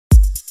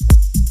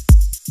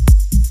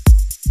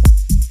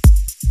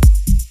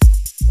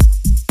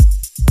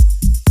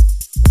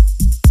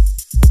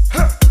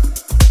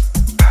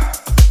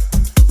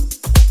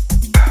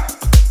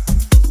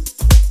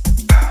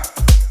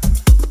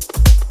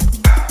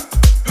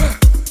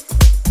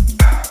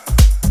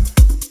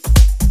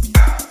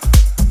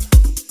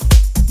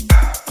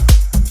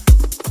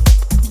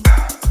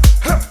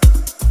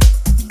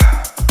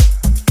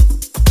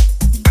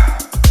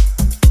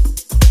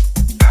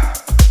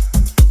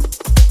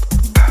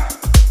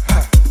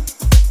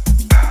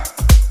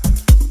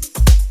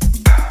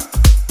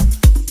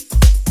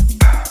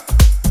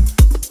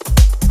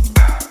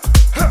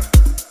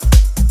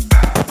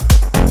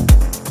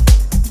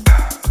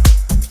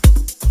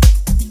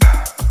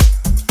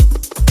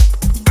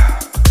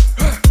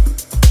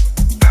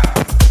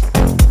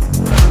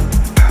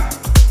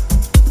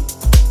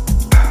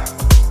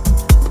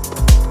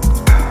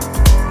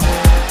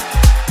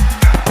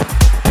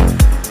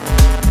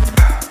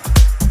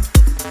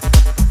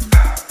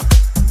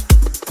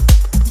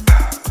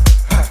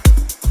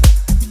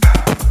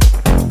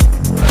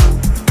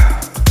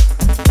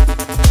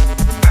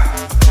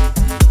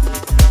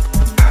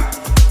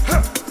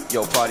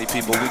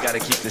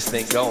gotta keep this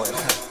thing going.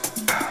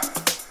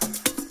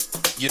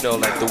 You know,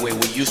 like the way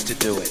we used to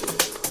do it.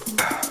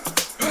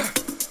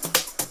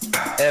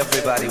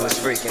 Everybody was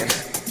freaking.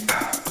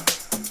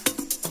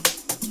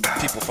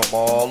 People from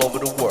all over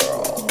the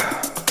world.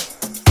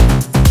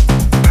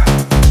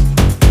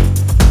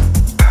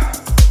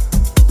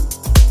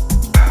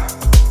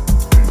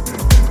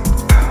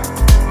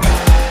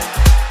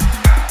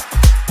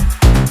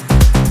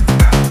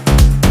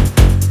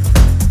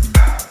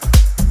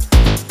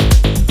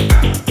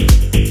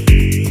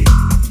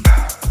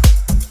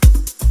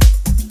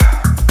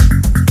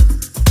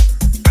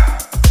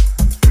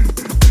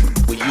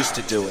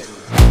 To do it.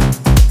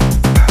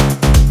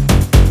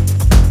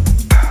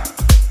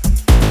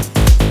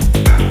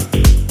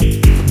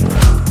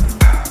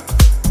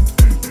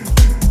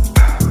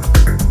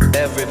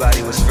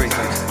 Everybody was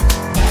freaking.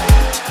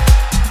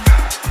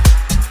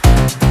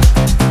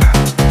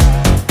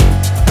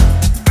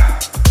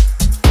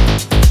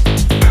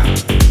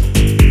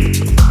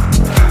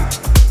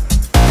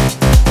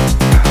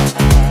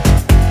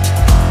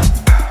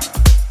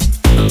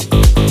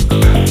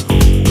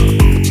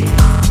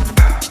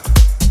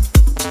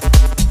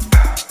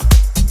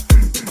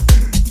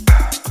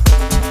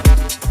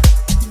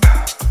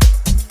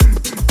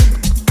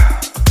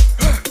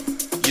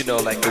 You know,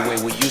 like the way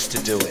we used to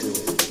do it.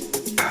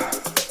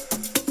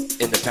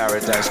 In the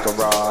Paradise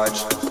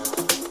Garage.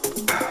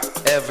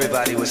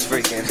 Everybody was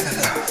freaking.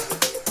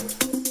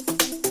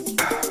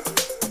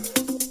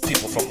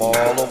 People from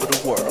all over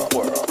the world.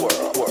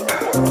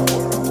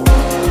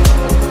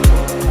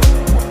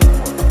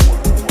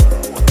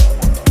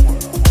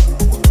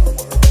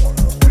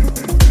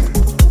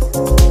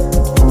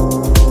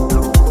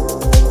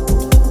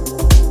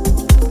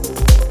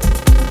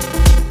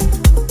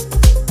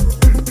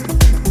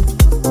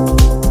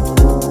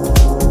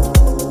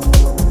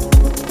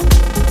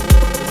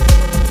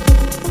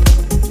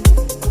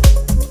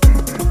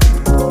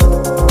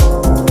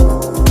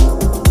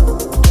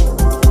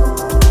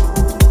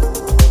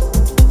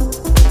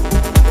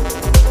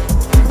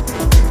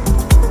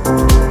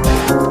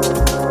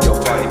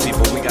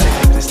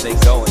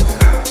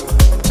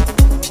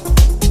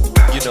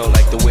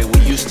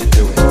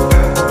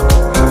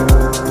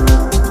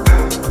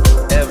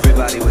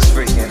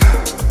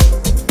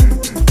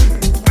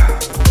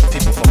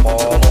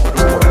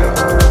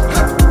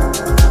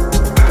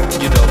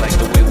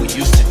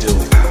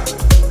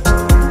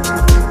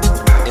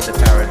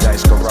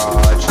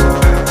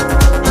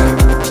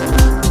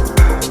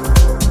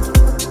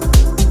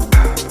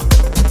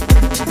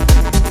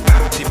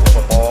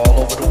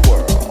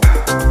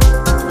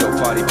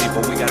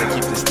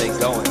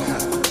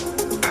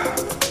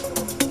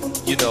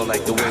 You know,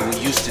 like the way we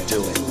used to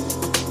do it.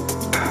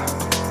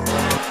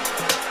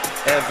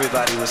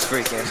 Everybody was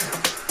freaking.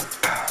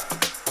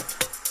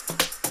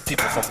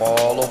 People from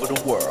all over the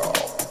world.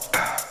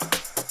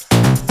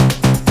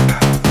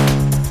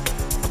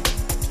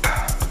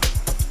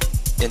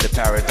 In the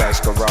Paradise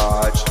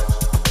Garage.